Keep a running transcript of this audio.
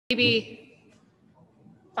maybe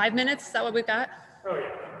 5 minutes. Is that what we've got? Oh, yeah.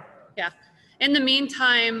 Yeah. In the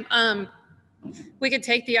meantime, we could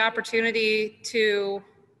take the opportunity to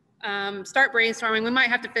start brainstorming. We might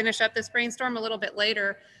have to finish up this brainstorm a little bit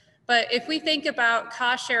later. But if we think about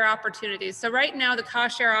cost share opportunities, so right now the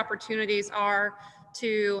cost share opportunities are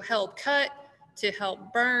to help cut, to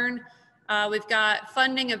help burn. We've got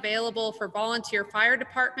funding available for volunteer fire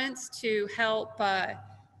departments to help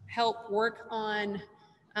work on,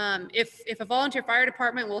 if a volunteer fire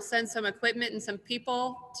department will send some equipment and some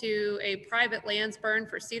people to a private lands burn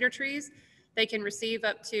for cedar trees, they can receive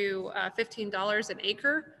up to $15 an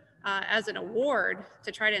acre as an award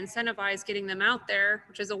to try to incentivize getting them out there,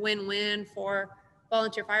 which is a win-win for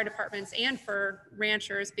volunteer fire departments and for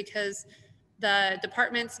ranchers, because the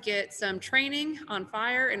departments get some training on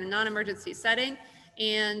fire in a non-emergency setting,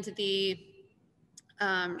 and the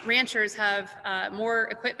ranchers have more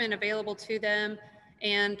equipment available to them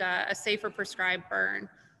and a safer prescribed burn.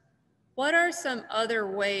 What are some other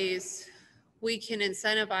ways we can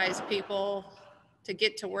incentivize people to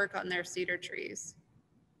get to work on their cedar trees?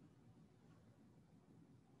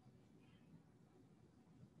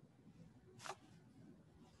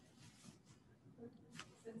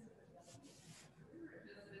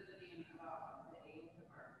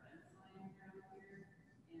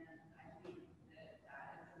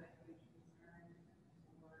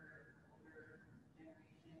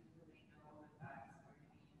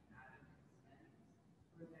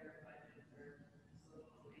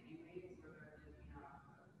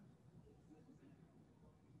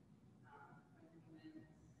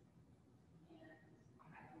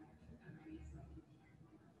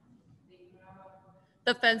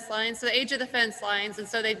 The fence lines, the age of the fence lines, and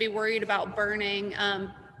so they'd be worried about burning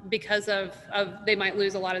because of they might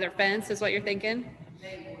lose a lot of their fence, is what you're thinking?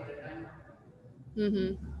 They would.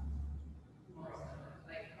 Mm-hmm.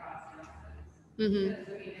 Like crossing. Mm-hmm. Because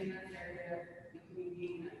I mean, in this area,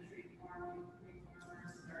 between a tree farm, tree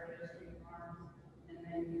farmers started a tree farm, and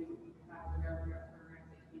then you have the government program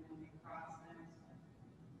that they cross them.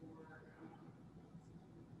 Or,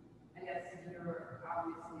 I guess there were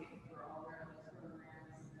obviously for all of those programs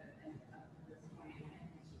that up to this point in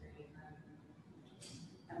history.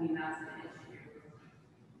 I mean, that's an issue.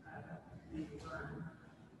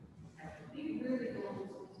 I think really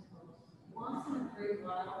once in a great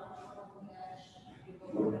while, people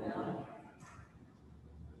put it out.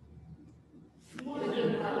 You want to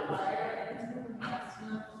get out of fire, and it's moving fast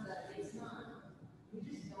enough that it's not. We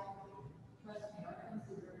just don't trust me. I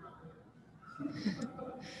consider it not.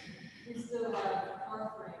 We still have car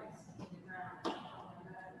frames in the ground.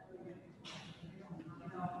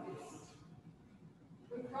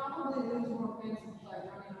 We probably lose more fences by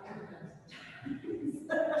running over fences.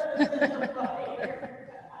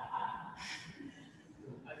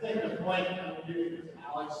 I think the point of doing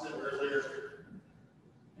Alex said earlier,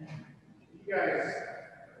 you guys,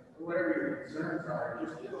 whatever your concerns are,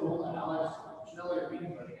 just get a hold of Alex, Shelley, or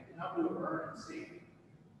anybody, and help do a burn and see.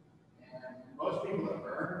 And most people that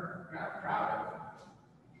burn are not proud of it.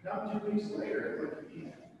 Come 2 weeks later and look at me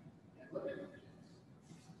and look at it.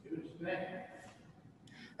 Do what you think.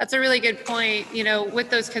 That's a really good point, you know, with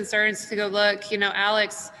those concerns to go look, you know,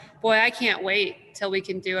 Alex, boy, I can't wait till we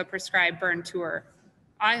can do a prescribed burn tour.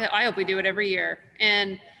 I hope we do it every year.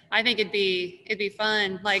 And I think it'd be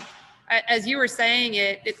fun. Like, as you were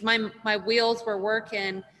saying my wheels were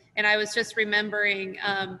working, and I was just remembering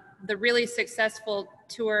the really successful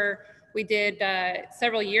tour we did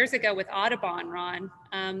several years ago with Audubon, Ron,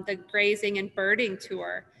 the grazing and birding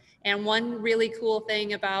tour. And one really cool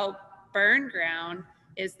thing about burn ground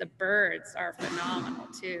is the birds are phenomenal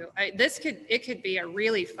too. It could be a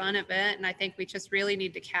really fun event, and I think we just really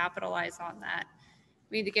need to capitalize on that.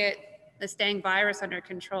 We need to get this dang virus under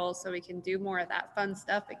control so we can do more of that fun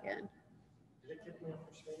stuff again. Did it get me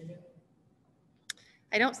off the screen again?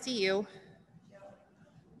 I don't see you.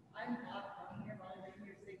 I'm not from here, but I've been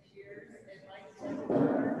here 6 years, and like 2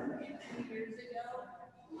 years ago,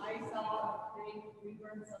 I saw we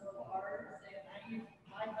burned some of ours, and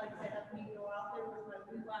I'd like to have me go out there with my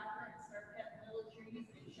blue whacker and start cutting little trees,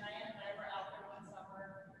 and Cheyenne and I were out there one summer,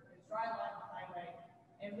 it was right along the highway,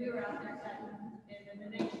 and we were out there cutting, and then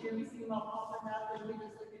the next year we see them all popping up, and we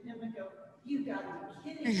just look at him and go, you gotta be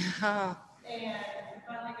kidding me. And we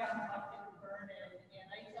finally got him up in the burn, and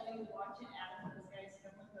I tell you, watching Adam and those guys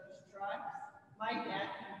come with those trucks, my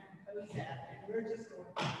dad can compose that, and we're just going,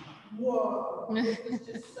 whoa. It was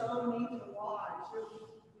just so neat to watch. It was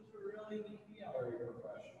a really neat deal. Very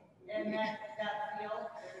professional. And that field,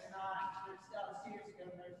 there's 2 years ago,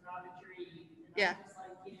 there's not a tree. And Yeah. I'm just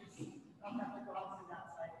like, you just don't have to go out to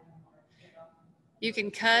that side anymore, you know. You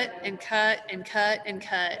can cut and cut and cut and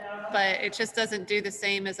cut, but it just doesn't do the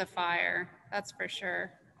same as a fire. That's for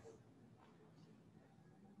sure.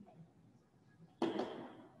 I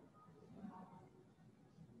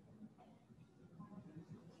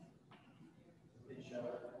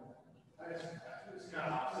just kind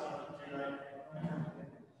of off subject tonight.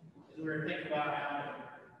 As we were thinking about how to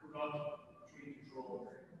promote tree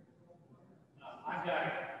control. I've got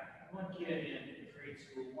one kid in grade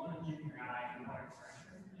school, one in junior high, and one in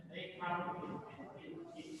freshman. And they probably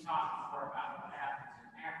get taught more about what happens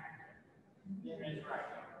in Africa than is right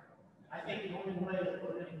here. I think the only way that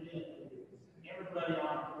we're going to get everybody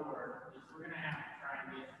on board is we're going to have to try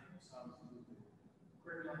and get some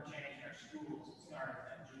curriculum change in our schools to start at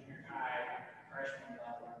that junior high, freshman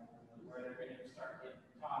level, where they're going to start getting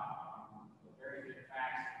taught the very good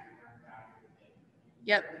facts that we learned about here today.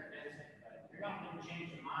 Yep. You're not going to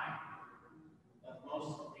change the mind of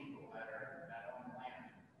most of the people that own land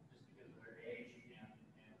just because of their age and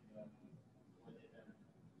what they've been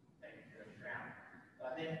taking care of the ground. So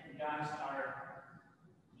I think we got to start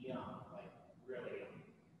young, like really young.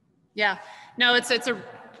 Yeah. No, it's a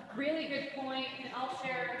really good point, and I'll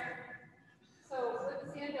share. So with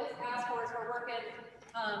the Sandhills Task Force, we're working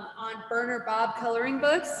on Burner Bob coloring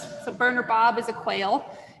books. So Burner Bob is a quail,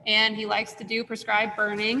 and he likes to do prescribed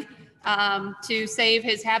burning to save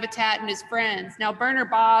his habitat and his friends. Now, Burner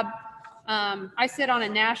Bob, I sit on a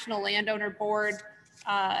national landowner board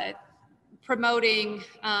promoting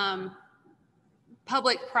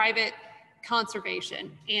public-private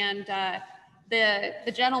conservation, and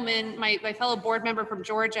the gentleman, my fellow board member from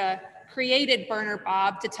Georgia, created Burner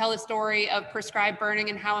Bob to tell a story of prescribed burning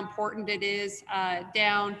and how important it is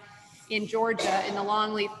down in Georgia in the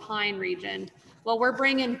longleaf pine region. Well, we're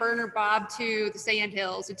bringing Burner Bob to the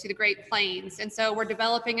Sandhills and to the Great Plains. And so we're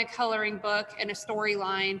developing a coloring book and a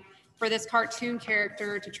storyline for this cartoon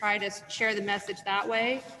character to try to share the message that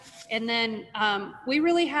way. And then we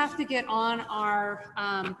really have to get on our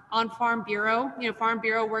on Farm Bureau. You know, Farm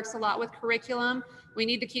Bureau works a lot with curriculum. We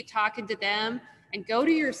need to keep talking to them and go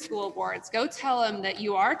to your school boards. Go tell them that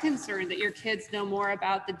you are concerned that your kids know more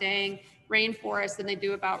about the dang rainforest than they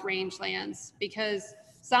do about rangelands, because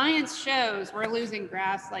science shows we're losing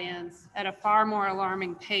grasslands at a far more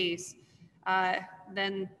alarming pace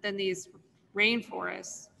than these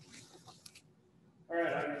rainforests. All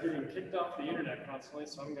right, I'm getting kicked off the internet constantly,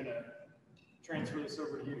 so I'm going to transfer this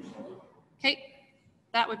over to you, Shelby. Okay,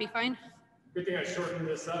 that would be fine. Good thing I shortened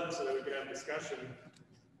this up so that we could have discussion.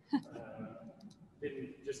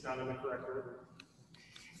 Just not in the correct order.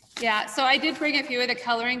 Yeah, so I did bring a few of the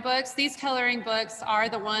coloring books. These coloring books are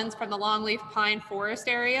the ones from the longleaf pine forest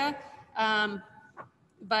area,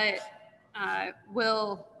 but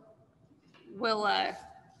we'll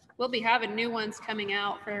be having new ones coming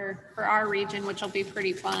out for our region, which will be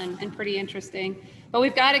pretty fun and pretty interesting. But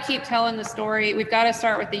we've got to keep telling the story. We've got to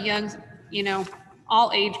start with the young, you know,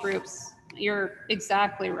 all age groups. You're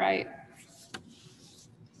exactly right.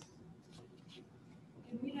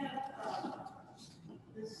 Can we have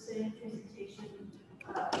this same presentation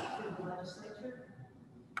for the legislature?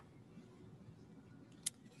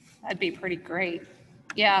 That'd be pretty great.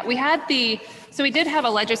 Yeah, so we did have a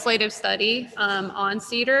legislative study on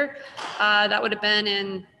cedar. That would have been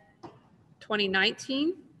in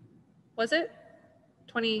 2019, was it?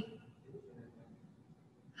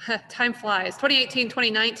 Time flies. 2018,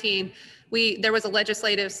 2019, there was a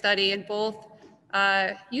legislative study, and both,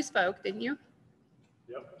 you spoke, didn't you?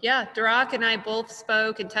 Yep. Yeah, Dirac and I both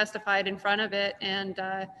spoke and testified in front of it, and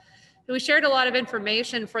we shared a lot of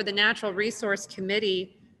information for the Natural Resource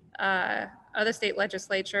Committee of the state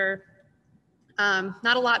legislature.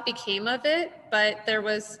 Not a lot became of it, but there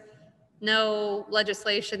was no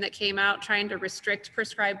legislation that came out trying to restrict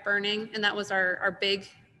prescribed burning, and that was our big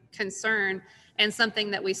concern. And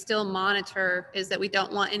something that we still monitor is that we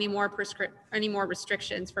don't want any more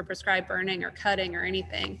restrictions for prescribed burning or cutting or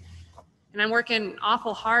anything. And I'm working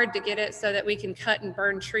awful hard to get it so that we can cut and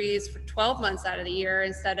burn trees for 12 months out of the year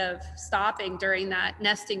instead of stopping during that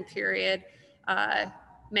nesting period,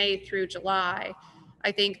 May through July.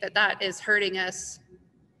 I think that is hurting us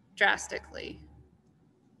drastically.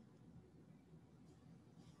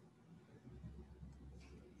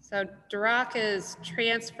 So Dirac is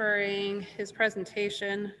transferring his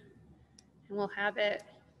presentation, and we'll have it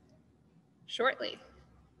shortly.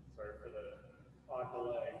 Sorry for the odd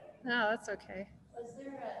delay. No, that's okay. Was there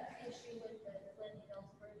an issue with the Flint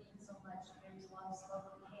Hills burning so much? There was a lot of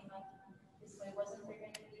smoke that came up this way. Wasn't there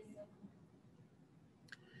going to be some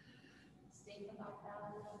statement about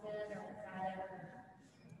that a little bit, or was that ever?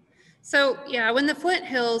 So yeah, when the Flint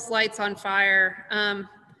Hills lights on fire,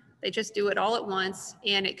 They just do it all at once,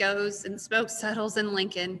 and it goes and smoke settles in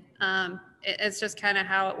Lincoln. It's just kind of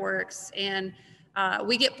how it works. And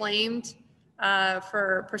we get blamed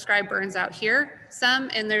for prescribed burns out here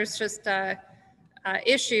some, and there's just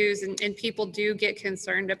issues, and people do get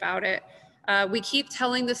concerned about it. We keep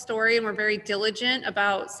telling the story, and we're very diligent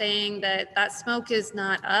about saying that that smoke is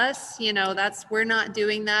not us. You know, we're not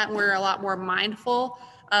doing that. We're a lot more mindful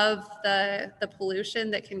of the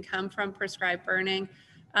pollution that can come from prescribed burning.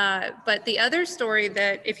 But the other story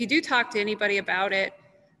that, if you do talk to anybody about it,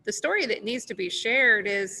 the story that needs to be shared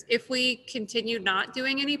is if we continue not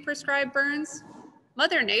doing any prescribed burns,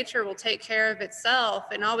 Mother Nature will take care of itself,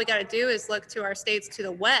 and all we got to do is look to our states to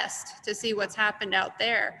the west to see what's happened out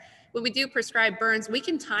there. When we do prescribed burns, we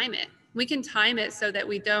can time it. We can time it so that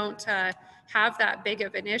we don't have that big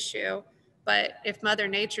of an issue. But if Mother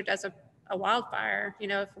Nature does a wildfire, you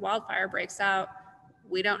know, if a wildfire breaks out,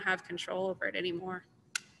 we don't have control over it anymore.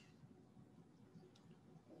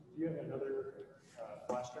 Do you have another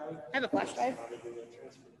flash drive? I have a flash drive.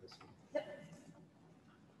 Yep.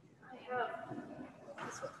 I have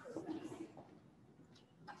this one.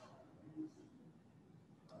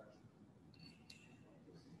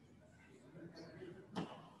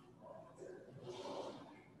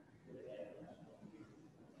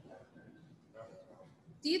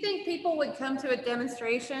 Do you think people would come to a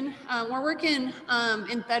demonstration? We're working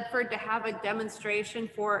in Thedford to have a demonstration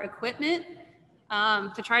for equipment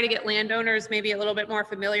to try to get landowners maybe a little bit more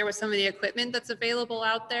familiar with some of the equipment that's available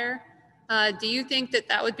out there. Do you think that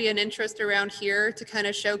that would be an interest around here to kind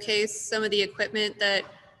of showcase some of the equipment that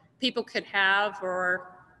people could have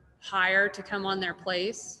or hire to come on their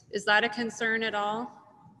place? Is that a concern at all?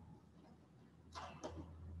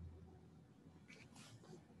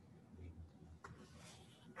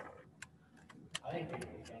 I think people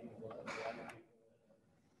can look,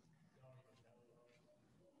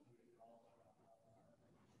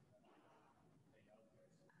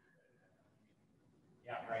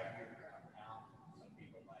 yeah, right here around town, some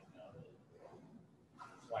people might know that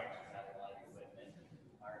Swipes has a lot of equipment,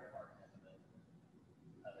 fire department, but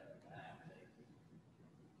other than that, they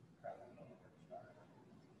probably don't know where to start.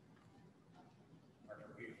 Or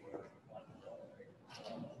for people who want to go there.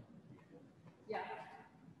 Yeah.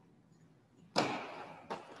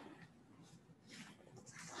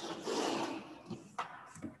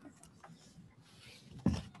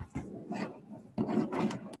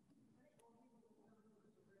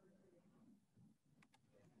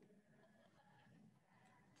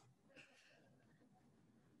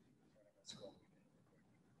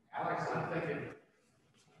 Alex, I'm thinking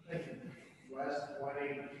west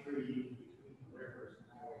 183 rivers and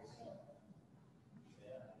highway 7.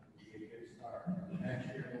 Yeah, be a good start. Next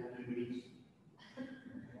year we'll do east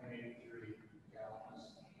 183 gallons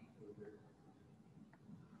to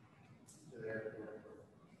the airport.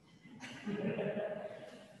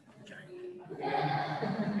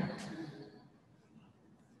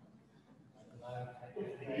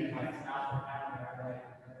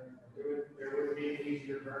 There would be an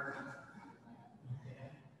easier burn.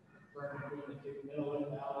 Burn between the two middle and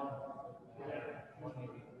valley. Yeah,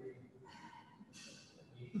 183.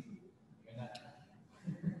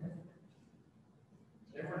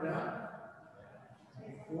 Then we're done.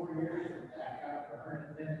 4 years from back out burn,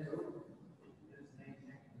 and then it's over.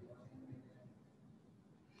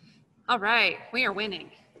 All right, we are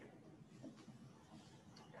winning.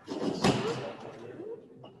 Do you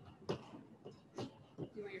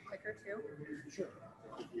want your clicker too? Sure.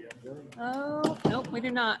 Oh, nope, we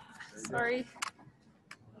do not. Sorry.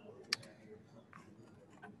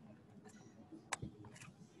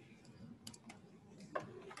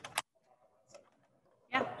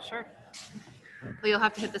 Yeah, sure. Well, you'll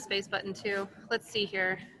have to hit the space button too. Let's see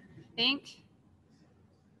here. I think.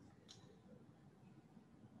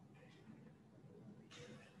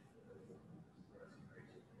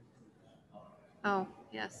 Oh,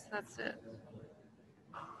 yes, that's it.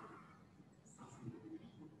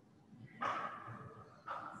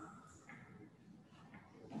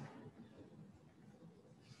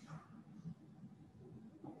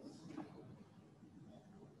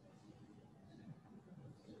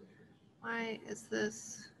 Why is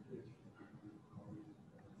this?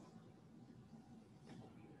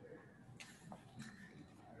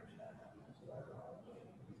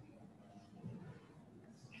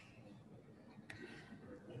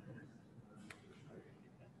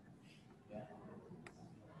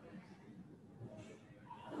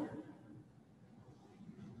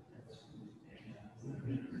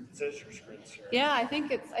 It says your screen share. Yeah, I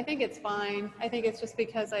think it's fine. I think it's just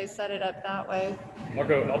because I set it up that way.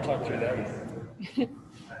 I'll talk through that.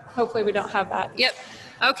 Hopefully we don't have that. Yep.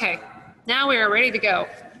 Okay, now we are ready to go.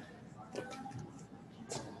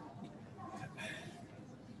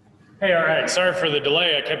 Hey, all right, sorry for the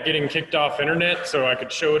delay. I kept getting kicked off internet so I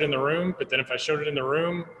could show it in the room, but then if I showed it in the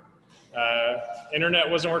room, internet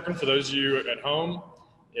wasn't working for those of you at home.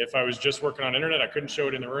 If I was just working on internet, I couldn't show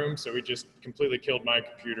it in the room, so we just completely killed my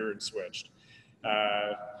computer and switched.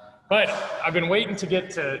 But I've been waiting to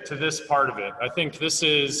get to this part of it. I think this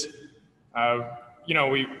is, you know,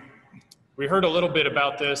 we heard a little bit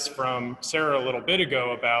about this from Sarah a little bit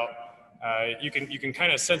ago about you can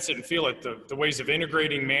kind of sense it and feel it, the ways of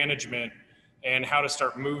integrating management and how to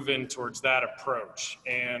start moving towards that approach.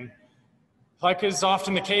 And like is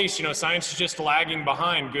often the case, you know, science is just lagging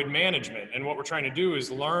behind good management. And what we're trying to do is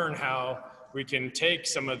learn how we can take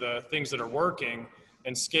some of the things that are working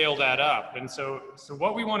and scale that up. And so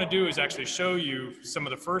what we want to do is actually show you some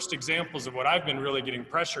of the first examples of what I've been really getting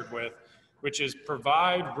pressured with, which is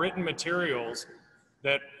provide written materials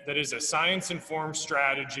that is a science-informed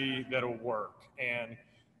strategy that'll work. And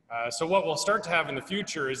so what we'll start to have in the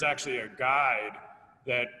future is actually a guide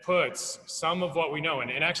that puts some of what we know,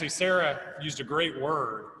 and actually Sarah used a great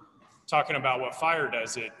word talking about what fire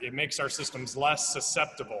does. It makes our systems less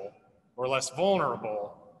susceptible or less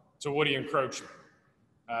vulnerable to woody encroachment.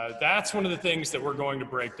 That's one of the things that we're going to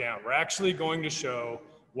break down. We're actually going to show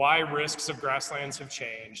why risks of grasslands have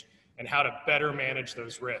changed and how to better manage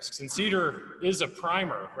those risks. And cedar is a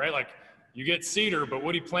primer, right? Like you get cedar, but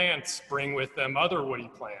woody plants bring with them other woody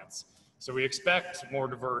plants. So we expect more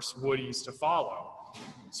diverse woodies to follow.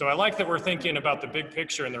 So I like that we're thinking about the big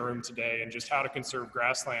picture in the room today and just how to conserve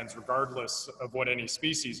grasslands regardless of what any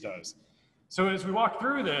species does. So as we walk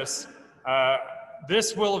through this,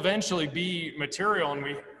 this will eventually be material, and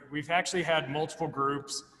we've actually had multiple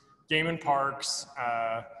groups, Game and Parks,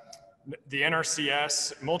 the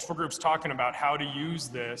NRCS, multiple groups talking about how to use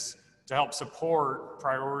this to help support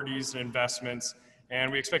priorities and investments,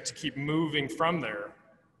 and we expect to keep moving from there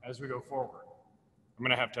as we go forward. I'm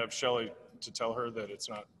gonna have to have Shelley to tell her that it's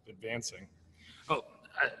not advancing. Oh,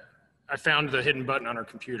 I found the hidden button on her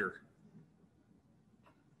computer.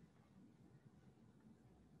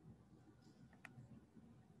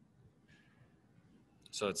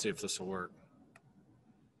 So let's see if this will work.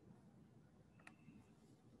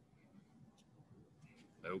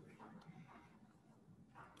 Nope.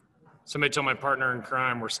 Somebody tell my partner in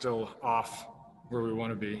crime we're still off where we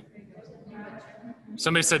want to be.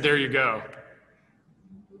 Somebody said, there you go.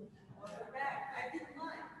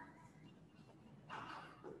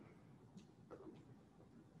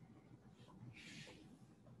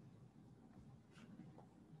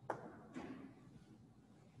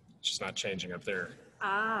 It's just not changing up there.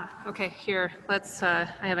 Ah, okay, here, let's, I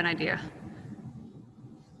have an idea.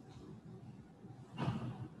 I'm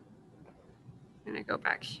gonna go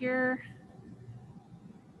back here.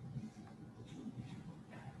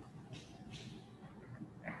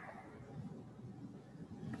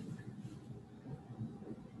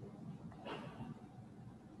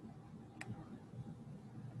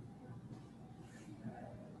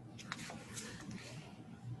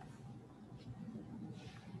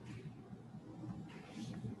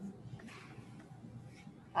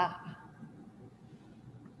 Ah.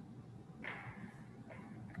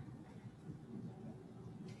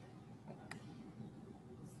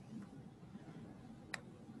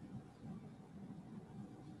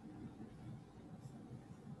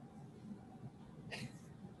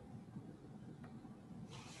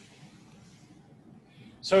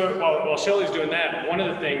 So while Shelley's doing that, one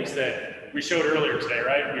of the things that we showed earlier today,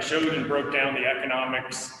 right? We showed and broke down the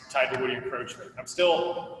economics tied to woody encroachment. I'm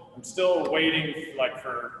still waiting, like,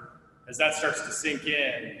 for, as that starts to sink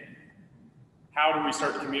in, how do we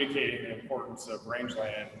start communicating the importance of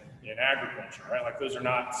rangeland in agriculture, right? Like, those are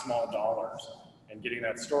not small dollars, and getting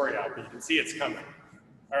that story out, but you can see it's coming.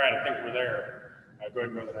 All right, I think we're there. Go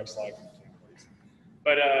ahead and go to the next slide, please.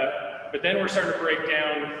 But then we're starting to break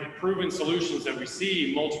down the proven solutions that we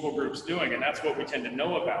see multiple groups doing, and that's what we tend to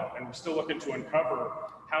know about. And we're still looking to uncover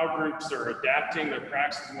how groups are adapting their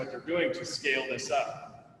practices and what they're doing to scale this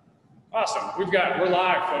up. Awesome, we're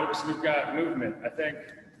live, folks. We've got movement, I think.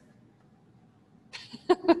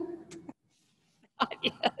 Not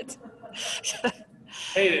yet.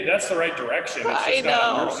 Hey, that's the right direction. It's just not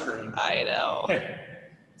on your screen. I know.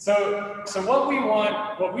 So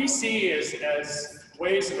what we see as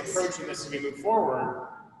ways of approaching this as we move forward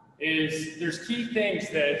is there's key things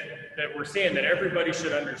that we're seeing that everybody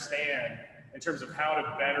should understand in terms of how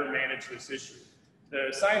to better manage this issue. The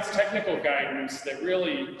science technical guidance that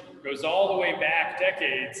really goes all the way back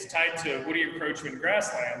decades tied to woody encroachment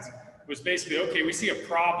grasslands was basically, okay, we see a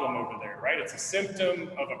problem over there, right? It's a symptom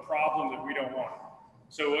of a problem that we don't want.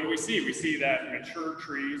 So what do? We see that mature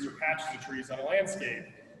trees or patches of trees on a landscape.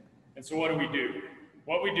 And so what do?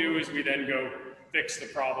 What we do is we then go fix the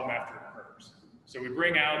problem after it occurs. So we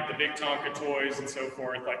bring out the big Tonka toys and so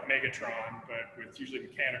forth, like Megatron, but with usually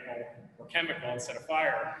mechanical or chemical instead of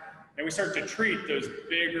fire. And we start to treat those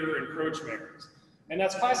bigger encroachment areas. And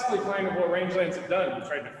that's classically kind of what rangelands have done. We've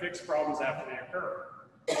tried to fix problems after they occur.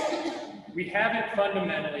 We haven't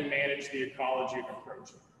fundamentally managed the ecology of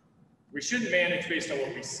encroachment. We shouldn't manage based on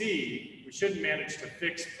what we see. We shouldn't manage to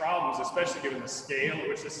fix problems, especially given the scale at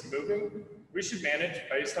which this is moving. We should manage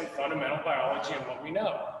based on fundamental biology and what we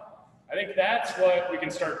know. I think that's what we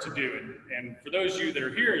can start to do. And for those of you that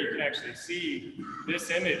are here, you can actually see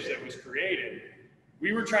this image that was created.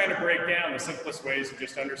 We were trying to break down the simplest ways of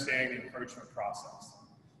just understanding the encroachment process.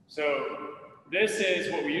 So this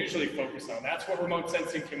is what we usually focus on. That's what remote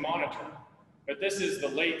sensing can monitor. But this is the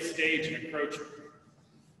late stage of encroachment.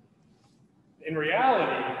 In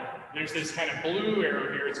reality, there's this kind of blue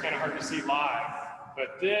arrow here. It's kind of hard to see live.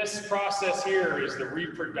 But this process here is the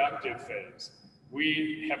reproductive phase.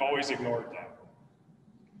 We have always ignored that.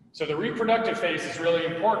 So the reproductive phase is really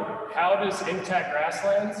important. How does intact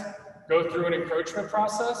grasslands go through an encroachment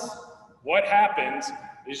process? What happens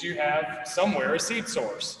is you have somewhere a seed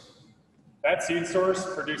source. That seed source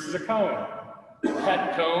produces a cone.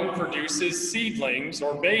 That cone produces seedlings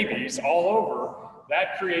or babies all over.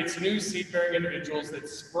 That creates new seed-bearing individuals that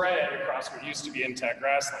spread across what used to be intact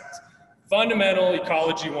grasslands. Fundamental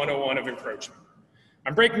ecology 101 of encroachment.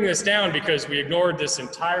 I'm breaking this down because we ignored this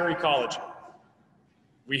entire ecology.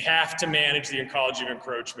 We have to manage the ecology of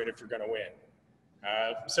encroachment if you're going to win.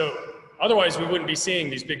 So otherwise, we wouldn't be seeing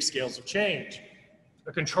these big scales of change.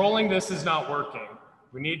 But controlling this is not working.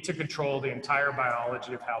 We need to control the entire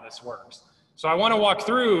biology of how this works. So I want to walk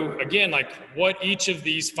through, again, like what each of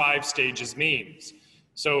these 5 stages means.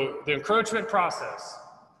 So the encroachment process,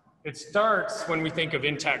 it starts when we think of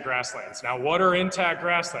intact grasslands. Now, what are intact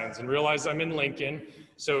grasslands? And realize I'm in Lincoln,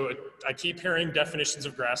 so I keep hearing definitions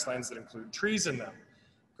of grasslands that include trees in them.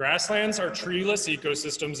 Grasslands are treeless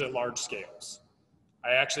ecosystems at large scales.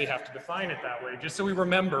 I actually have to define it that way, just so we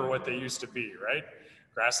remember what they used to be, right?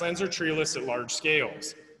 Grasslands are treeless at large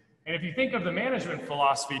scales. And if you think of the management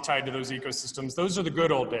philosophy tied to those ecosystems, those are the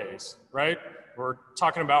good old days, right? We're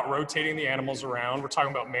talking about rotating the animals around. We're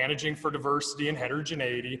talking about managing for diversity and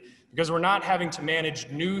heterogeneity, because we're not having to manage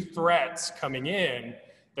new threats coming in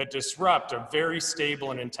that disrupt a very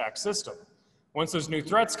stable and intact system. Once those new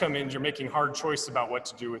threats come in, you're making hard choices about what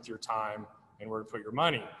to do with your time and where to put your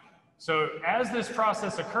money. So as this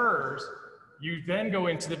process occurs, you then go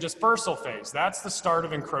into the dispersal phase. That's the start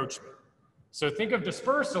of encroachment. So think of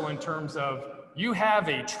dispersal in terms of you have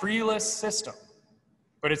a treeless system,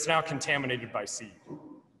 but it's now contaminated by seed.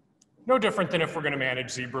 No different than if we're going to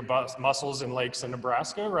manage zebra mussels in lakes in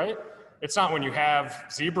Nebraska, right? It's not when you have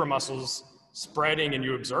zebra mussels spreading and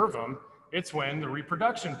you observe them. It's when the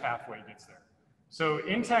reproduction pathway gets there. So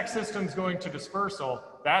intact systems going to dispersal,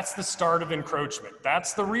 that's the start of encroachment.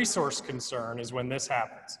 That's the resource concern, is when this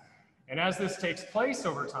happens. And as this takes place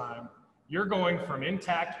over time, you're going from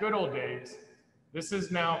intact good old days. This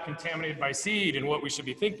is now contaminated by seed, and what we should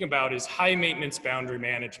be thinking about is high maintenance boundary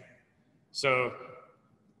management. So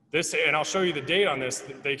this, and I'll show you the data on this,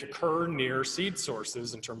 they occur near seed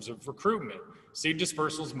sources in terms of recruitment. Seed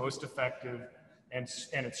dispersal is most effective, and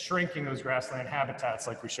it's shrinking those grassland habitats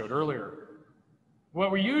like we showed earlier.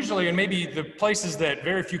 What we usually, and maybe the places that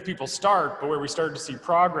very few people start, but where we started to see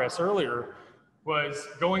progress earlier, was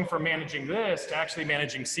going from managing this to actually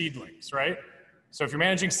managing seedlings, right? So if you're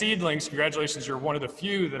managing seedlings, congratulations, you're one of the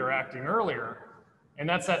few that are acting earlier, and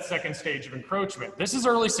that's that second stage of encroachment. This is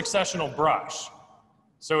early successional brush.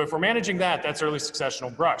 So if we're managing that, that's early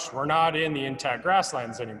successional brush. We're not in the intact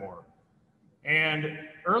grasslands anymore. And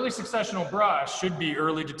early successional brush should be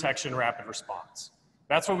early detection, rapid response.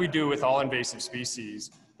 That's what we do with all invasive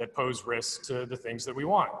species that pose risks to the things that we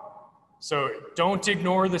want. So don't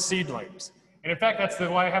ignore the seedlings. And in fact, that's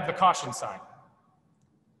why I have the caution sign.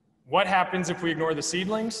 What happens if we ignore the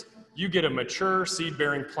seedlings? You get a mature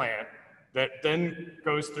seed-bearing plant that then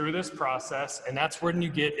goes through this process, and that's when you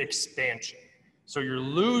get expansion. So you're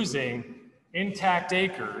losing intact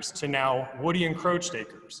acres to now woody encroached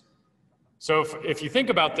acres. So if you think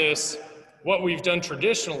about this, what we've done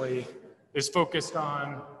traditionally is focused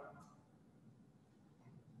on,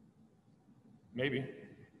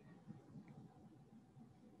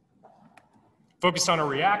 focused on a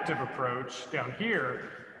reactive approach down here.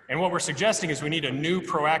 And what we're suggesting is we need a new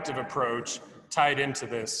proactive approach tied into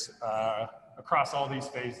this across all these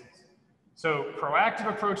phases. So proactive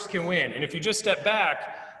approaches can win. And if you just step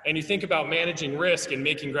back and you think about managing risk and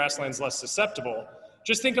making grasslands less susceptible,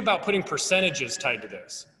 just think about putting percentages tied to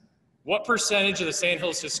this. What percentage of the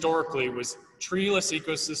Sandhills historically was treeless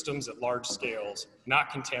ecosystems at large scales,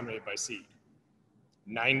 not contaminated by seed?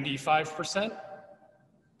 95%?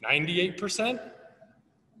 98%?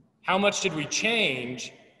 How much did we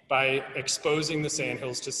change by exposing the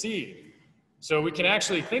Sandhills to seed? So we can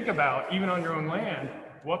actually think about, even on your own land,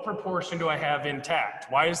 what proportion do I have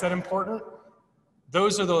intact? Why is that important?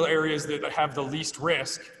 Those are the areas that have the least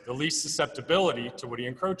risk, the least susceptibility to woody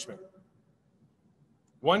encroachment.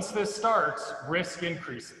 Once this starts, risk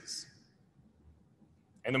increases.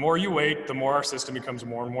 And the more you wait, the more our system becomes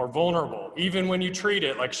more and more vulnerable. Even when you treat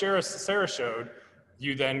it, like Sarah showed,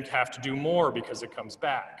 you then have to do more because it comes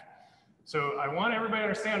back. So I want everybody to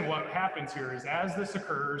understand what happens here is as this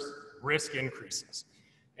occurs, risk increases.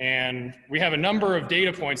 And we have a number of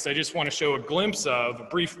data points that I just want to show a glimpse of, a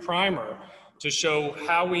brief primer, to show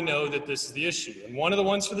how we know that this is the issue. And one of the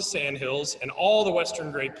ones for the Sandhills and all the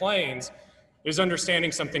Western Great Plains is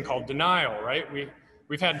understanding something called denial, right?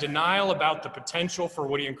 We've had denial about the potential for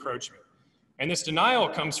woody encroachment. And this denial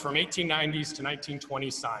comes from 1890s to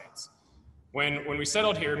 1920s science. When we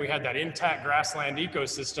settled here and we had that intact grassland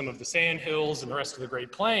ecosystem of the Sandhills and the rest of the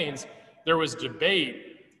Great Plains, there was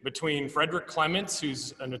debate between Frederick Clements,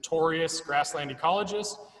 who's a notorious grassland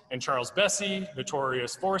ecologist, and Charles Bessey,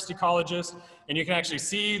 notorious forest ecologist. And you can actually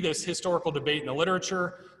see this historical debate in the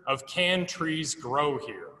literature of can trees grow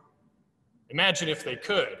here? Imagine if they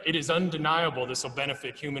could. It is undeniable this will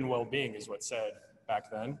benefit human well-being, is what's said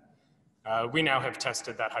back then. We now have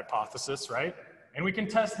tested that hypothesis, right? And we can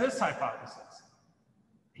test this hypothesis.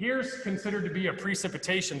 Here's considered to be a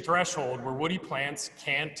precipitation threshold where woody plants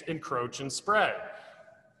can't encroach and spread.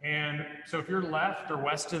 And so if you're left or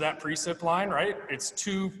west of that precip line, right, it's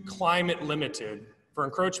too climate limited for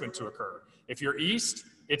encroachment to occur. If you're east,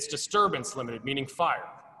 it's disturbance limited, meaning fire.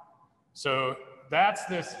 So that's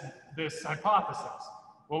this hypothesis.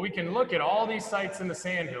 Well, we can look at all these sites in the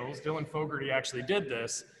Sandhills. Dylan Fogarty actually did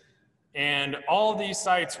this. And all of these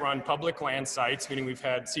sites run public land sites, meaning we've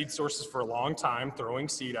had seed sources for a long time, throwing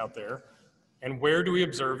seed out there. And where do we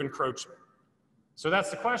observe encroachment? So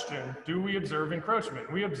that's the question, do we observe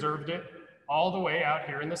encroachment? We observed it all the way out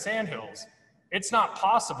here in the Sandhills. It's not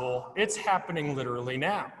possible, it's happening literally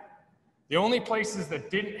now. The only places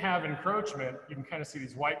that didn't have encroachment, you can kind of see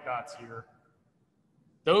these white dots here,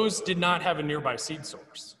 those did not have a nearby seed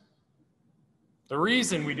source. The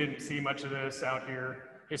reason we didn't see much of this out here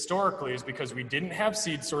historically is because we didn't have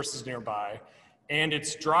seed sources nearby, and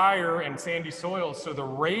it's drier and sandy soils, so the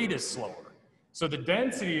rate is slower. So the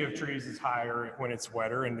density of trees is higher when it's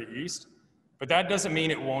wetter in the east, but that doesn't mean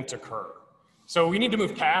it won't occur. So we need to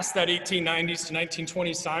move past that 1890s to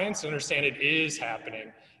 1920s science and understand it is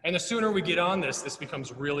happening. And the sooner we get on this, this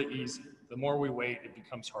becomes really easy. The more we wait, it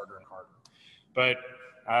becomes harder and harder.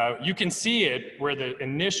 But you can see it where the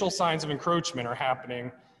initial signs of encroachment are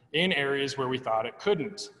happening in areas where we thought it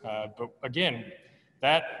couldn't. But again,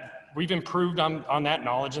 we've improved on that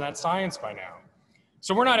knowledge and that science by now.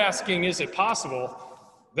 So we're not asking, is it possible?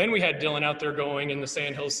 Then we had Dylan out there going in the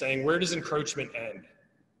Sandhills saying, where does encroachment end?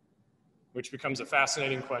 Which becomes a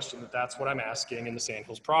fascinating question, that's what I'm asking in the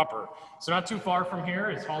Sandhills proper. So not too far from here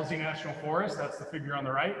is Halsey National Forest, that's the figure on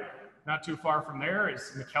the right. Not too far from there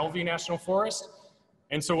is McKelvey National Forest.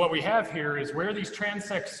 And so what we have here is where these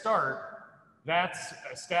transects start, that's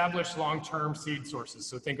established long-term seed sources.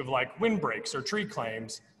 So think of like windbreaks or tree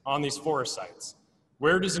claims on these forest sites.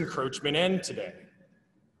 Where does encroachment end today?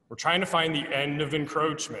 We're trying to find the end of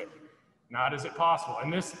encroachment. Not is it possible.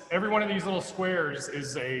 And every one of these little squares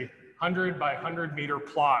is a 100 by 100 meter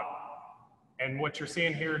plot. And what you're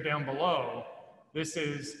seeing here down below, this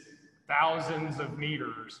is thousands of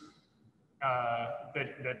meters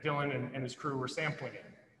that Dylan and his crew were sampling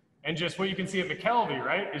in. And just what you can see at McKelvey,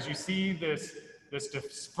 right, is you see this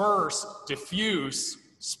dispersed, diffuse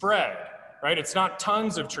spread, right? It's not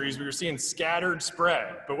tons of trees, but you're seeing scattered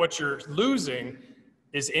spread. But what you're losing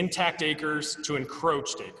is intact acres to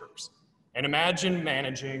encroached acres. And imagine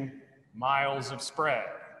managing miles of spread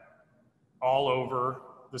all over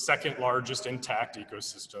the second largest intact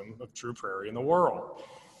ecosystem of true prairie in the world.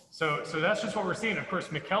 So that's just what we're seeing. Of course,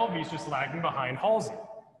 McKelvey's just lagging behind Halsey.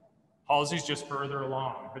 Halsey's just further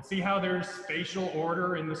along. But see how there's spatial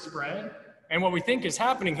order in the spread? And what we think is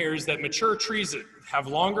happening here is that mature trees that have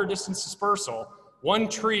longer distance dispersal, one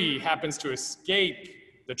tree happens to escape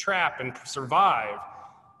the trap and survive,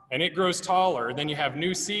 and it grows taller. Then you have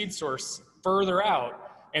new seed source further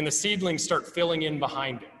out, and the seedlings start filling in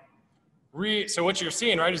behind it. So what you're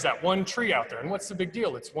seeing, right, is that one tree out there. And what's the big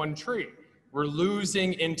deal? It's one tree. We're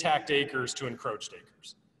losing intact acres to encroached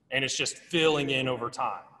acres, and it's just filling in over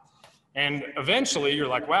time. And eventually you're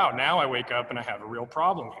like, wow, now I wake up and I have a real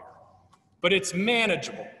problem here. But it's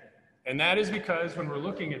manageable. And that is because when we're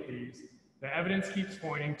looking at these, the evidence keeps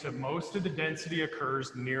pointing to most of the density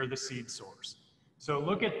occurs near the seed source. So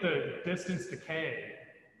look at the distance decay,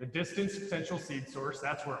 the distance potential seed source,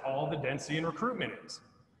 that's where all the density and recruitment is.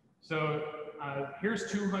 So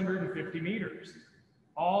here's 250 meters.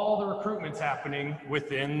 All the recruitment's happening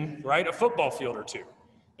within, right, a football field or two.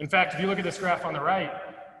 In fact, if you look at this graph on the right,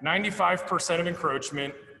 95% of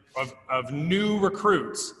encroachment of new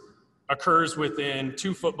recruits occurs within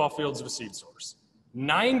 2 football fields of a seed source.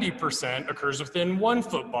 90% occurs within 1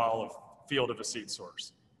 football field of a seed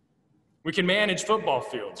source. We can manage football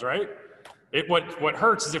fields, right? What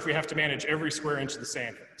hurts is if we have to manage every square inch of the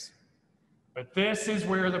Sandhills. But this is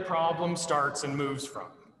where the problem starts and moves from.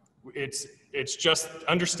 It's just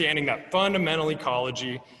understanding that fundamental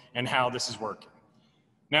ecology and how this is working.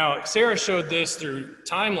 Now, Sarah showed this through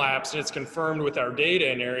time lapse, and it's confirmed with our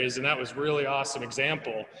data in areas, and that was really awesome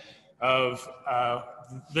example of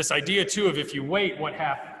this idea too of if you wait, what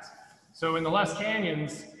happens? So in the Les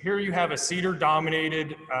Canyons, here you have a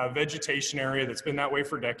cedar-dominated vegetation area that's been that way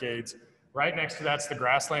for decades. Right next to that's the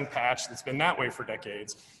grassland patch that's been that way for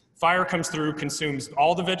decades. Fire comes through, consumes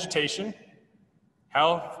all the vegetation.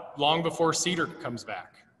 How long before cedar comes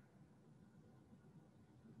back?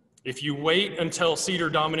 If you wait until cedar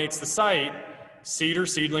dominates the site, cedar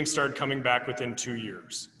seedlings started coming back within 2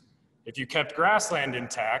 years. If you kept grassland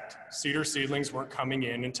intact, cedar seedlings weren't coming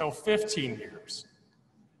in until 15 years.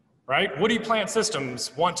 Right? Woody plant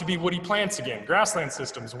systems want to be woody plants again. Grassland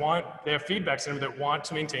systems they have feedback centers that want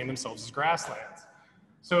to maintain themselves as grasslands.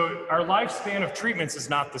 So our lifespan of treatments is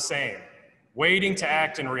not the same. Waiting to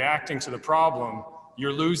act and reacting to the problem,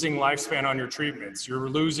 you're losing lifespan on your treatments. You're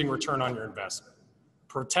losing return on your investment.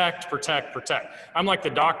 Protect, protect, protect. I'm like the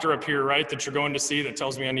doctor up here, right, that you're going to see that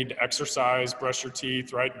tells me I need to exercise, brush your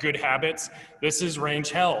teeth, right? Good habits. This is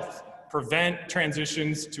range health. Prevent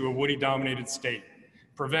transitions to a woody dominated state.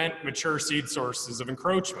 Prevent mature seed sources of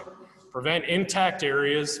encroachment. Prevent intact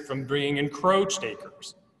areas from being encroached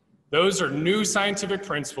acres. Those are new scientific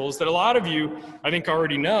principles that a lot of you, I think,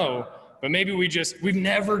 already know, but maybe we've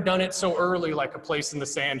never done it so early like a place in the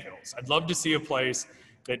Sandhills. I'd love to see a place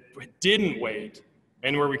that didn't wait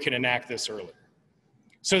and where we can enact this early.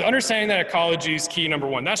 So understanding that ecology is key, number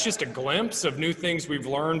one. That's just a glimpse of new things we've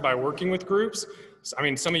learned by working with groups. I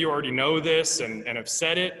mean, some of you already know this and have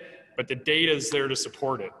said it, but the data is there to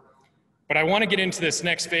support it. But I want to get into this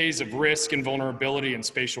next phase of risk and vulnerability and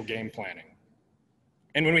spatial game planning.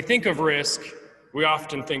 And when we think of risk, we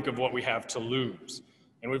often think of what we have to lose.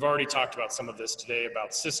 And we've already talked about some of this today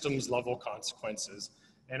about systems level consequences.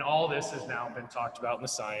 And all this has now been talked about in the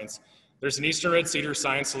science. There's an Eastern Red Cedar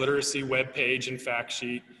Science Literacy webpage and fact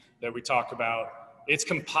sheet that we talk about. It's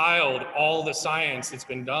compiled all the science that's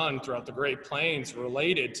been done throughout the Great Plains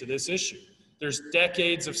related to this issue. There's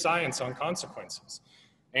decades of science on consequences,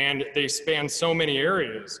 and they span so many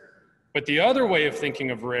areas. But the other way of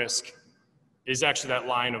thinking of risk is actually that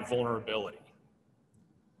line of vulnerability.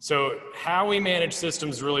 So how we manage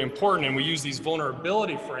systems is really important, and we use these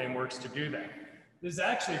vulnerability frameworks to do that. This is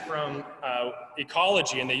actually from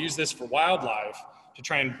ecology, and they use this for wildlife to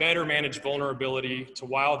try and better manage vulnerability to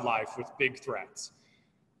wildlife with big threats.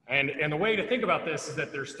 And the way to think about this is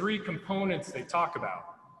that there's 3 components they talk about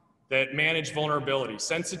that manage vulnerability: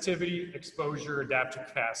 sensitivity, exposure, adaptive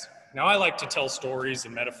capacity. Now, I like to tell stories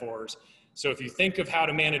and metaphors. So if you think of how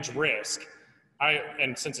to manage risk,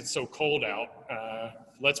 and since it's so cold out,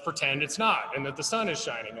 let's pretend it's not and that the sun is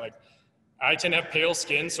shining. Like, I tend to have pale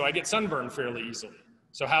skin, so I get sunburned fairly easily.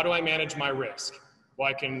 So how do I manage my risk? Well,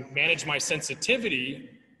 I can manage my sensitivity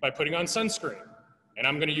by putting on sunscreen. And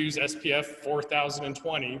I'm gonna use SPF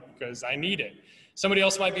 4020 because I need it. Somebody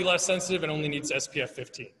else might be less sensitive and only needs SPF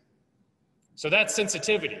 15. So that's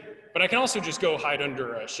sensitivity. But I can also just go hide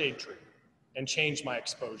under a shade tree and change my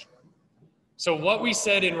exposure. So what we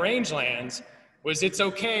said in rangelands was it's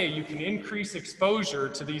okay, you can increase exposure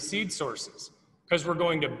to these seed sources because we're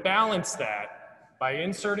going to balance that by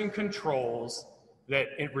inserting controls that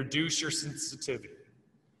reduce your sensitivity.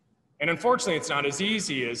 And unfortunately, it's not as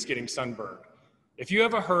easy as getting sunburned. If you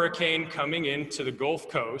have a hurricane coming into the Gulf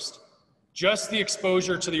Coast, just the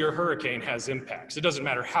exposure to your hurricane has impacts. It doesn't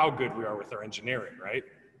matter how good we are with our engineering, right?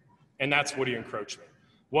 And that's woody encroachment.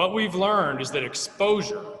 What we've learned is that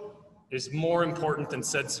exposure is more important than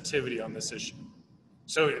sensitivity on this issue.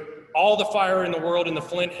 So all the fire in the world in the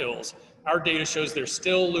Flint Hills, our data shows they're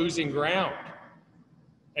still losing ground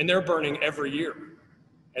and they're burning every year.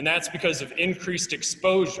 And that's because of increased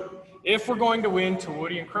exposure. If we're going to win to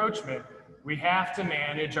woody encroachment, we have to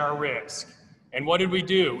manage our risk. And what did we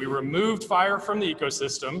do? We removed fire from the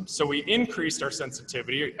ecosystem, so we increased our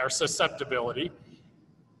sensitivity, our susceptibility,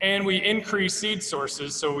 and we increased seed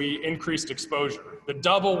sources, so we increased exposure. The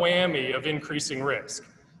double whammy of increasing risk.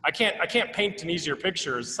 I can't paint an easier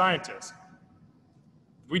picture as a scientist.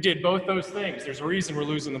 We did both those things. There's a reason we're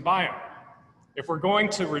losing the biome. If we're going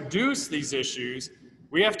to reduce these issues,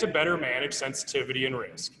 we have to better manage sensitivity and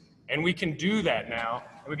risk. And we can do that now,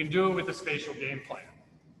 and we can do it with the spatial game plan.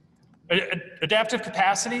 Adaptive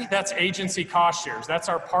capacity, that's agency cost shares. That's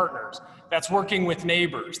our partners. That's working with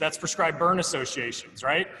neighbors. That's prescribed burn associations,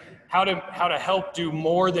 right? How to help do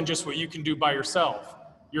more than just what you can do by yourself.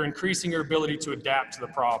 You're increasing your ability to adapt to the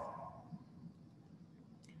problem.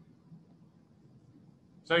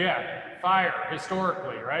 So yeah, fire,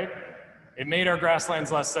 historically, right? It made our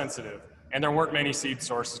grasslands less sensitive, and there weren't many seed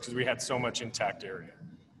sources because we had so much intact area.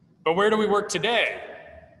 But where do we work today?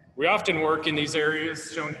 We often work in these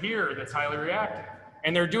areas shown here that's highly reactive.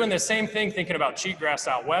 And they're doing the same thing thinking about cheatgrass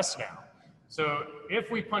out west now. So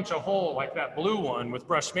if we punch a hole like that blue one with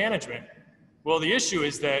brush management, well, the issue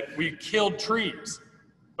is that we killed trees,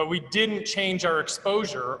 but we didn't change our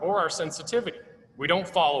exposure or our sensitivity. We don't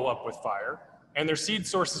follow up with fire, and there's seed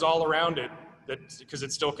sources all around it because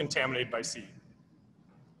it's still contaminated by seed.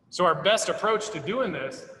 So our best approach to doing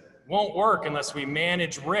this won't work unless we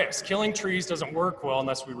manage risk. Killing trees doesn't work well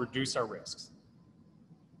unless we reduce our risks.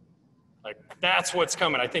 Like, that's what's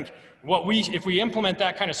coming. I think if we implement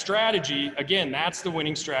that kind of strategy, again, that's the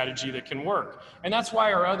winning strategy that can work. And that's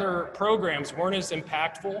why our other programs weren't as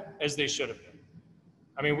impactful as they should have been.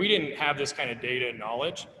 I mean, we didn't have this kind of data and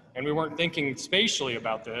knowledge, and we weren't thinking spatially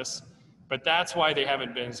about this, but that's why they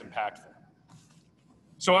haven't been as impactful.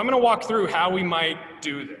 So I'm going to walk through how we might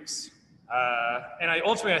do this. And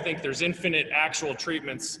ultimately, I think there's infinite actual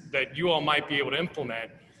treatments that you all might be able to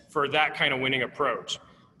implement for that kind of winning approach.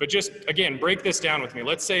 But just, again, break this down with me.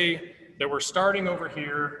 Let's say that we're starting over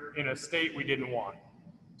here in a state we didn't want.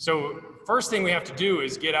 So first thing we have to do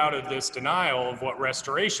is get out of this denial of what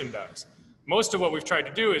restoration does. Most of what we've tried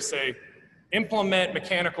to do is say, implement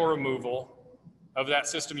mechanical removal of that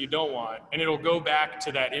system you don't want, and it'll go back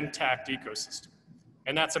to that intact ecosystem.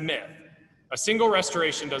 And that's a myth. A single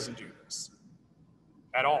restoration doesn't do this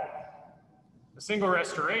at all. A single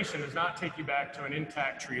restoration does not take you back to an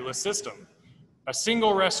intact treeless system. A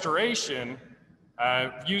single restoration,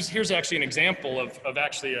 here's actually an example of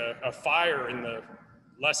actually a fire in the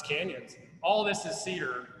Les Canyons. All this is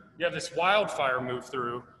cedar. You have this wildfire move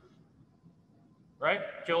through, right?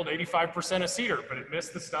 Killed 85% of cedar, but it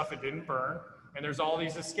missed the stuff it didn't burn, and there's all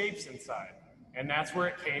these escapes inside. And that's where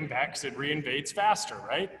it came back because it reinvades faster,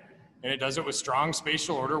 right? And it does it with strong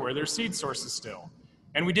spatial order where there's seed sources still.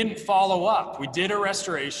 And we didn't follow up. We did a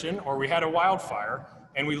restoration, or we had a wildfire,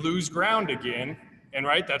 and we lose ground again. And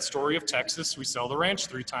right, that story of Texas, we sell the ranch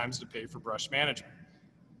 3 times to pay for brush management.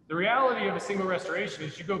 The reality of a single restoration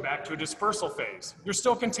is you go back to a dispersal phase. You're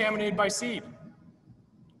still contaminated by seed.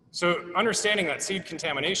 So understanding that seed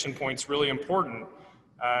contamination point is really important.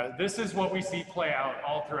 This is what we see play out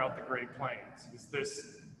all throughout the Great Plains, is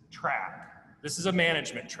this trap. This is a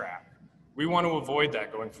management trap. We want to avoid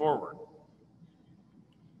that going forward.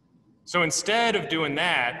 So instead of doing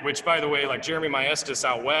that, which by the way, like Jeremy Maestas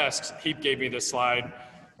out west, he gave me this slide,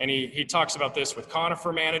 and he talks about this with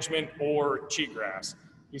conifer management or cheatgrass.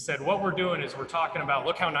 He said, what we're doing is we're talking about,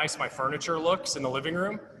 look how nice my furniture looks in the living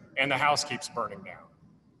room, and the house keeps burning down.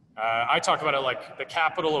 I talk about it like the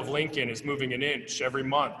capital of Lincoln is moving an inch every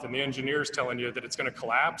month, and the engineer's telling you that it's going to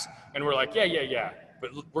collapse, and we're like, yeah,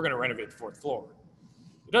 but we're going to renovate the 4th floor.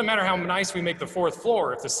 It doesn't matter how nice we make the 4th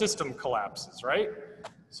floor if the system collapses, right?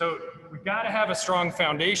 So we've got to have a strong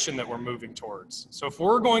foundation that we're moving towards. So if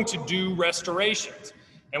we're going to do restorations,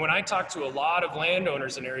 and when I talk to a lot of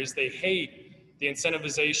landowners in areas, they hate the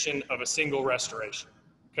incentivization of a single restoration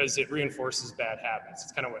because it reinforces bad habits.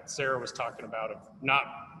 It's kind of what Sarah was talking about of not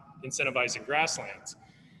incentivizing grasslands.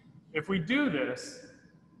 If we do this,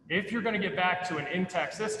 if you're going to get back to an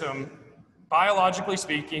intact system, biologically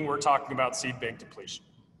speaking, we're talking about seed bank depletion.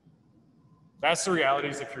 That's the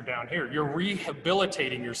realities if you're down here. You're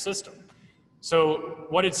rehabilitating your system. So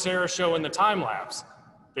what did Sarah show in the time lapse?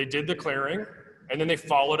 They did the clearing, and then they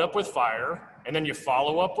followed up with fire, and then you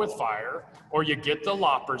follow up with fire, or you get the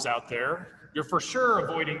loppers out there. You're for sure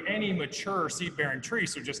avoiding any mature seed-bearing tree,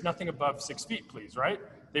 so just nothing above 6 feet, please, right?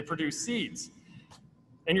 They produce seeds.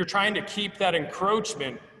 And you're trying to keep that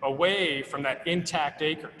encroachment away from that intact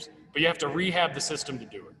acres, but you have to rehab the system to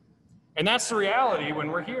do it. And that's the reality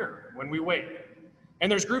when we're here, when we wait.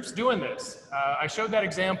 And there's groups doing this. I showed that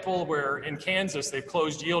example where in Kansas, they've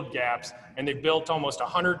closed yield gaps and they've built almost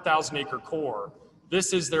 100,000 acre core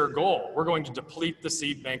This is their goal. We're going to deplete the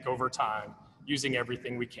seed bank over time using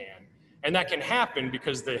everything we can. And that can happen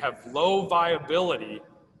because they have low viability.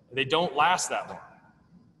 They don't last that long.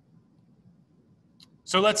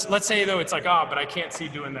 So let's say though it's like, but I can't see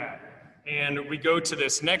doing that. And we go to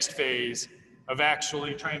this next phase of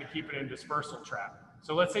actually trying to keep it in dispersal trap.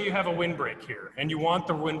 So let's say you have a windbreak here and you want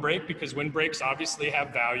the windbreak because windbreaks obviously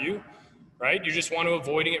have value, right? You just want to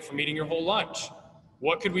avoiding it from eating your whole lunch.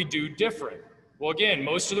 What could we do different? Well, again,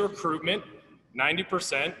 most of the recruitment,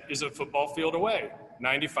 90% is a football field away.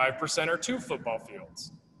 95% are 2 football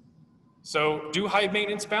fields. So do high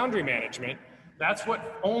maintenance boundary management. That's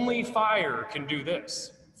what only fire can do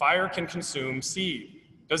this. Fire can consume seed.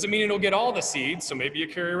 Doesn't mean it'll get all the seeds, so maybe you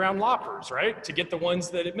carry around loppers, right? To get the ones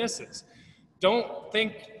that it misses.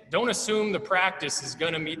 Don't assume the practice is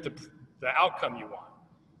gonna meet the outcome you want.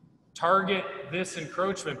 Target this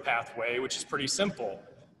encroachment pathway, which is pretty simple.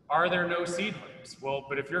 Are there no seedlings? Well,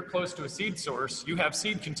 but if you're close to a seed source, you have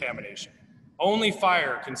seed contamination. Only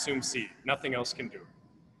fire consumes seed, nothing else can do it.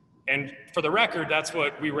 And for the record, that's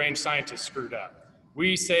what we range scientists screwed up.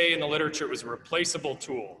 We say in the literature it was a replaceable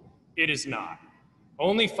tool. It is not.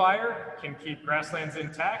 Only fire can keep grasslands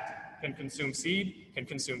intact, can consume seed, can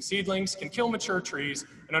consume seedlings, can kill mature trees,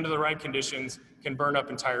 and under the right conditions, can burn up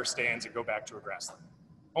entire stands and go back to a grassland.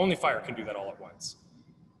 Only fire can do that all at once.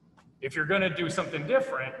 If you're gonna do something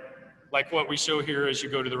different, like what we show here as you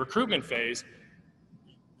go to the recruitment phase,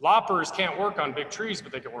 loppers can't work on big trees,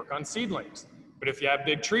 but they can work on seedlings. But if you have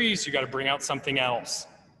big trees, you gotta bring out something else.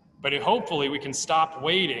 But hopefully we can stop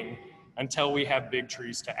waiting until we have big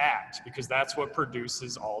trees to act, because that's what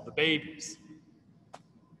produces all the babies.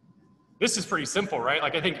 This is pretty simple, right?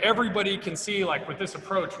 Like I think everybody can see, like with this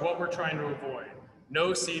approach, what we're trying to avoid.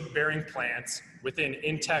 No seed-bearing plants within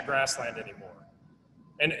intact grassland anymore.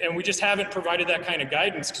 And we just haven't provided that kind of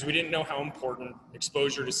guidance because we didn't know how important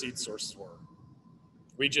exposure to seed sources were.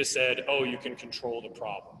 We just said, oh, you can control the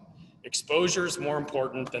problem. Exposure is more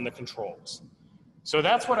important than the controls. So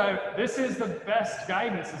that's what this is the best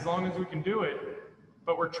guidance as long as we can do it,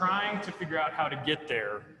 but we're trying to figure out how to get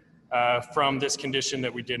there from this condition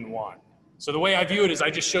that we didn't want. So the way I view it is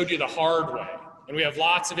I just showed you the hard way, and we have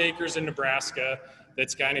lots of acres in Nebraska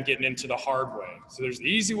that's kind of getting into the hard way. So there's the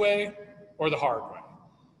easy way or the hard way.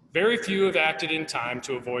 Very few have acted in time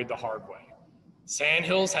to avoid the hard way.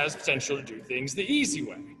 Sandhills has potential to do things the easy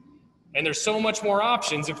way. And there's so much more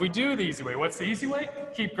options if we do the easy way. What's the easy way?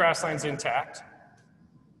 Keep grasslands intact.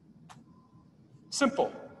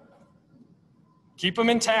 Simple. Keep them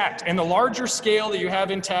intact. And the larger scale that you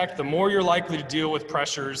have intact, the more you're likely to deal with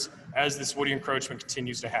pressures as this woody encroachment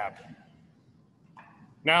continues to happen.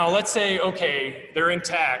 Now, let's say, okay, they're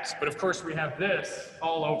intact, but of course we have this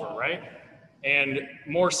all over, right? And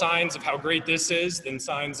more signs of how great this is than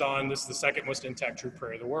signs on this is the second most intact true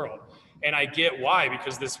prairie of the world. And I get why,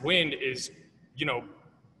 because this wind is,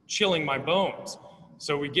 chilling my bones.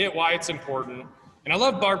 So we get why it's important. And I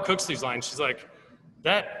love Barb Cooksley's line. She's like,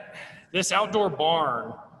 this outdoor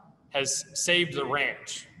barn has saved the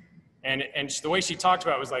ranch. And the way she talked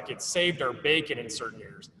about it was like, it saved our bacon in certain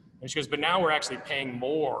years. And she goes, but now we're actually paying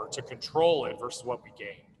more to control it versus what we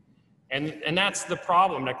gained. And that's the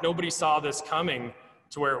problem. Like nobody saw this coming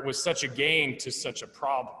to where it was such a gain to such a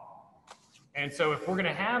problem. And so if we're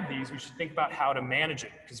gonna have these, we should think about how to manage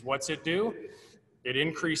it, because what's it do? It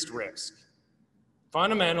increased risk.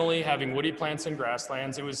 Fundamentally, having woody plants and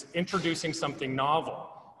grasslands, it was introducing something novel,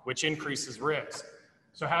 which increases risk.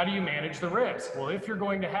 So how do you manage the risk? Well, if you're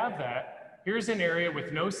going to have that, here's an area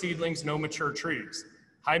with no seedlings, no mature trees.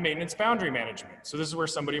 High maintenance boundary management. So this is where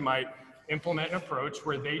somebody might implement an approach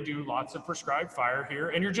where they do lots of prescribed fire here,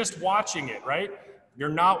 and you're just watching it, right? You're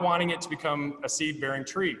not wanting it to become a seed-bearing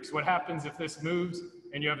tree. So what happens if this moves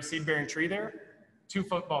and you have a seed-bearing tree there? 2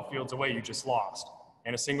 football fields away, you just lost.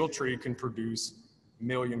 And a single tree can produce 1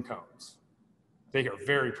 million cones. They are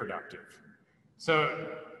very productive. So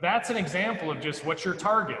that's an example of just what's your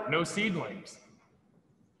target, no seedlings.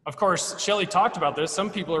 Of course, Shelley talked about this. Some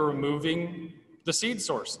people are removing the seed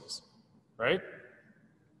sources, right?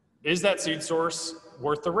 Is that seed source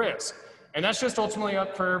worth the risk? And that's just ultimately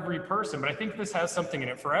up for every person, but I think this has something in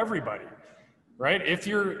it for everybody, right? If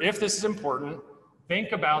this is important,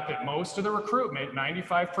 think about that most of the recruitment,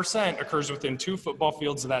 95%, occurs within 2 football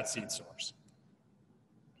fields of that seed source.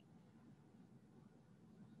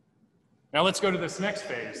 Now let's go to this next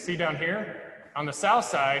phase. See down here? On the south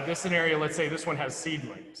side, this scenario, let's say this one has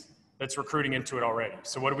seedlings that's recruiting into it already.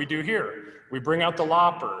 So what do we do here? We bring out the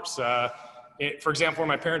loppers. For example, where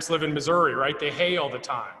my parents live in Missouri, right? They hay all the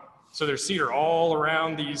time. So there's cedar all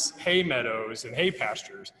around these hay meadows and hay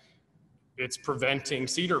pastures. It's preventing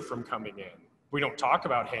cedar from coming in. We don't talk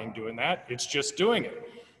about haying doing that, it's just doing it.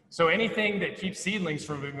 So anything that keeps seedlings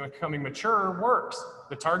from becoming mature works.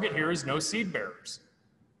 The target here is no seed bearers.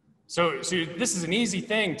 So this is an easy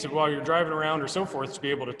thing to, while you're driving around or so forth, to be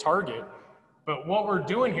able to target. But what we're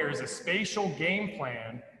doing here is a spatial game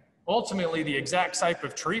plan, ultimately the exact type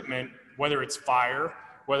of treatment, whether it's fire,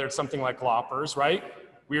 whether it's something like loppers, right?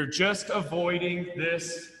 We are just avoiding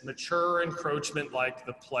this mature encroachment like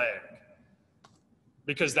the plague,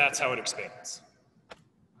 because that's how it expands.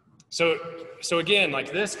 So again,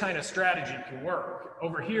 like this kind of strategy can work.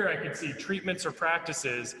 Over here, I can see treatments or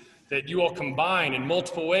practices that you all combine in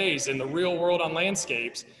multiple ways in the real world on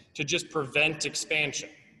landscapes to just prevent expansion.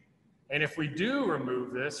 And if we do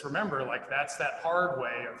remove this, remember, like that's that hard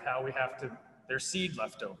way of how we have to, there's seed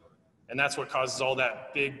left over. And that's what causes all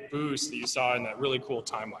that big boost that you saw in that really cool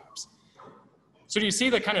time lapse. So do you see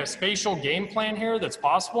the kind of spatial game plan here that's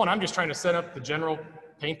possible? And I'm just trying to set up the general,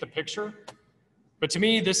 paint the picture. But to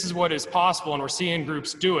me, this is what is possible, and we're seeing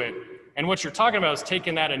groups do it. And what you're talking about is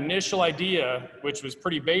taking that initial idea, which was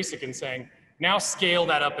pretty basic, and saying, now scale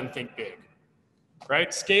that up and think big,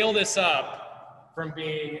 right? Scale this up from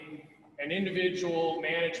being an individual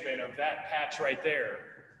management of that patch right there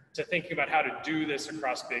to thinking about how to do this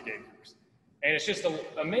across big acres. And it's just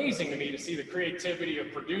amazing to me to see the creativity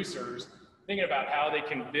of producers thinking about how they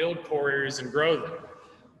can build core areas and grow them.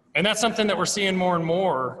 And that's something that we're seeing more and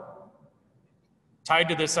more tied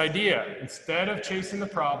to this idea. Instead of chasing the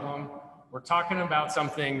problem, we're talking about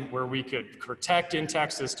something where we could protect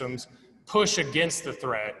intact systems, push against the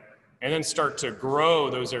threat, and then start to grow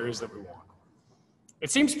those areas that we want.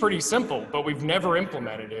 It seems pretty simple, but we've never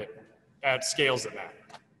implemented it at scales that matter.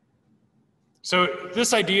 So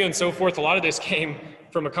this idea and so forth, a lot of this came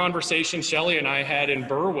from a conversation Shelley and I had in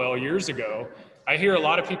Burwell years ago. I hear a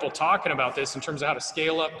lot of people talking about this in terms of how to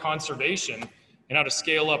scale up conservation and how to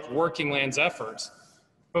scale up working lands efforts.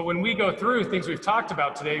 But when we go through things we've talked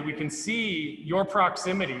about today, we can see your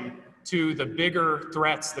proximity to the bigger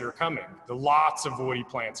threats that are coming, the lots of woody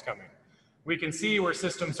plants coming. We can see where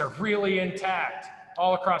systems are really intact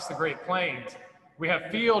all across the Great Plains. We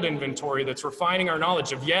have field inventory that's refining our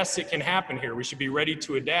knowledge of, yes, it can happen here. We should be ready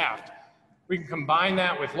to adapt. We can combine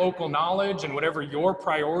that with local knowledge and whatever your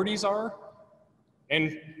priorities are.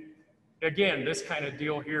 And again, this kind of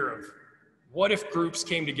deal here of, what if groups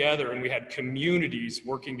came together and we had communities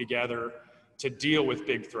working together to deal with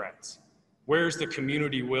big threats? Where's the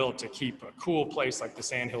community will to keep a cool place like the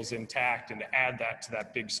Sandhills intact and to add that to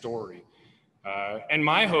that big story? And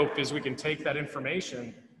my hope is we can take that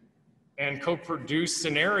information and co-produce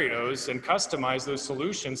scenarios and customize those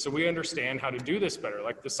solutions so we understand how to do this better.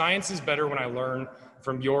 Like the science is better when I learn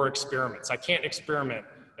from your experiments. I can't experiment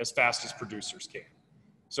as fast as producers can.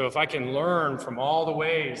 So if I can learn from all the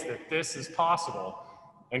ways that this is possible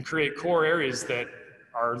and create core areas that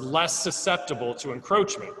are less susceptible to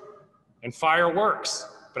encroachment, and fire works,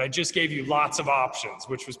 but I just gave you lots of options,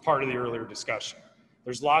 which was part of the earlier discussion.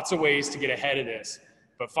 There's lots of ways to get ahead of this,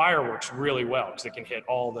 but fire works really well because it can hit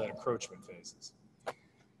all the encroachment phases.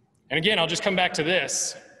 And again, I'll just come back to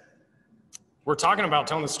this. We're talking about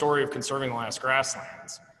telling the story of conserving the last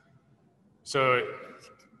grasslands. So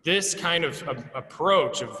this kind of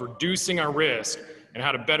approach of reducing our risk and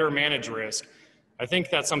how to better manage risk, I think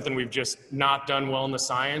that's something we've just not done well in the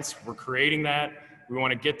science. We're creating that. We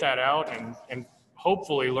want to get that out and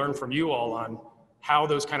hopefully learn from you all on how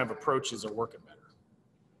those kind of approaches are working better.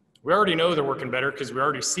 We already know they're working better because we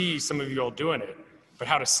already see some of you all doing it, but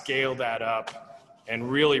how to scale that up and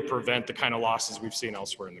really prevent the kind of losses we've seen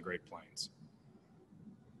elsewhere in the Great Plains.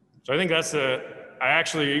 So I think that's I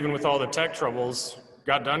actually, even with all the tech troubles,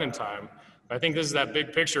 got done in time. I think this is that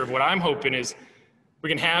big picture of what I'm hoping is we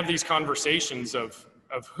can have these conversations of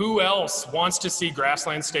who else wants to see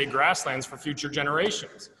grasslands stay grasslands for future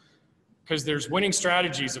generations. Because there's winning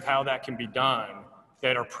strategies of how that can be done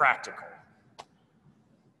that are practical.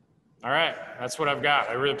 All right, that's what I've got.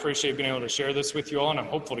 I really appreciate being able to share this with you all, and I'm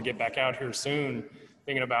hopeful to get back out here soon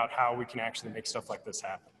thinking about how we can actually make stuff like this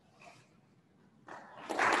happen.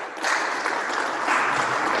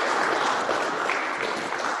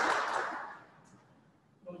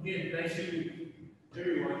 Again, thank you to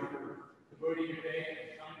everyone for devoting your day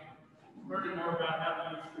and coming, learning more about how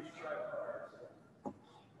to use prescribed fires.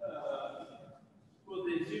 Will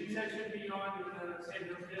the Zoom session be on the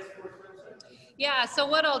Sandhills Task Force website? Yeah, so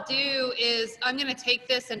what I'll do is I'm going to take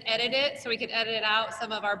this and edit it so we can edit out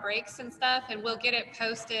some of our breaks and stuff, and we'll get it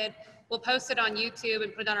posted. We'll post it on YouTube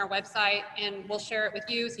and put it on our website, and we'll share it with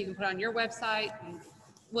you so you can put it on your website. And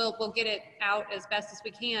we'll get it out as best as we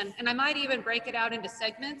can. And I might even break it out into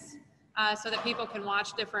segments so that people can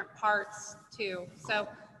watch different parts too. So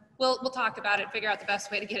we'll talk about it, figure out the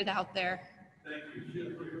best way to get it out there. Thank you. You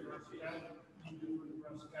did for your first cabinet, you do for the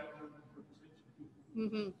rest cabinet, for the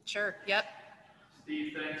station. Sure, yep.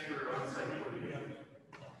 Steve, thanks for on-site.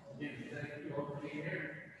 Again, thank you all for being here.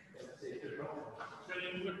 Got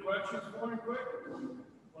any good questions for me, quick?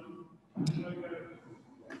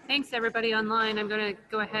 Thanks, everybody online. I'm going to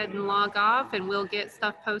go ahead and log off, and we'll get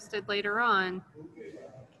stuff posted later on. If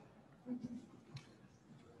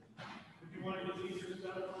you want to get these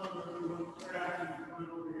stuff on, or you want to track, you can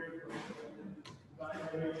come over here.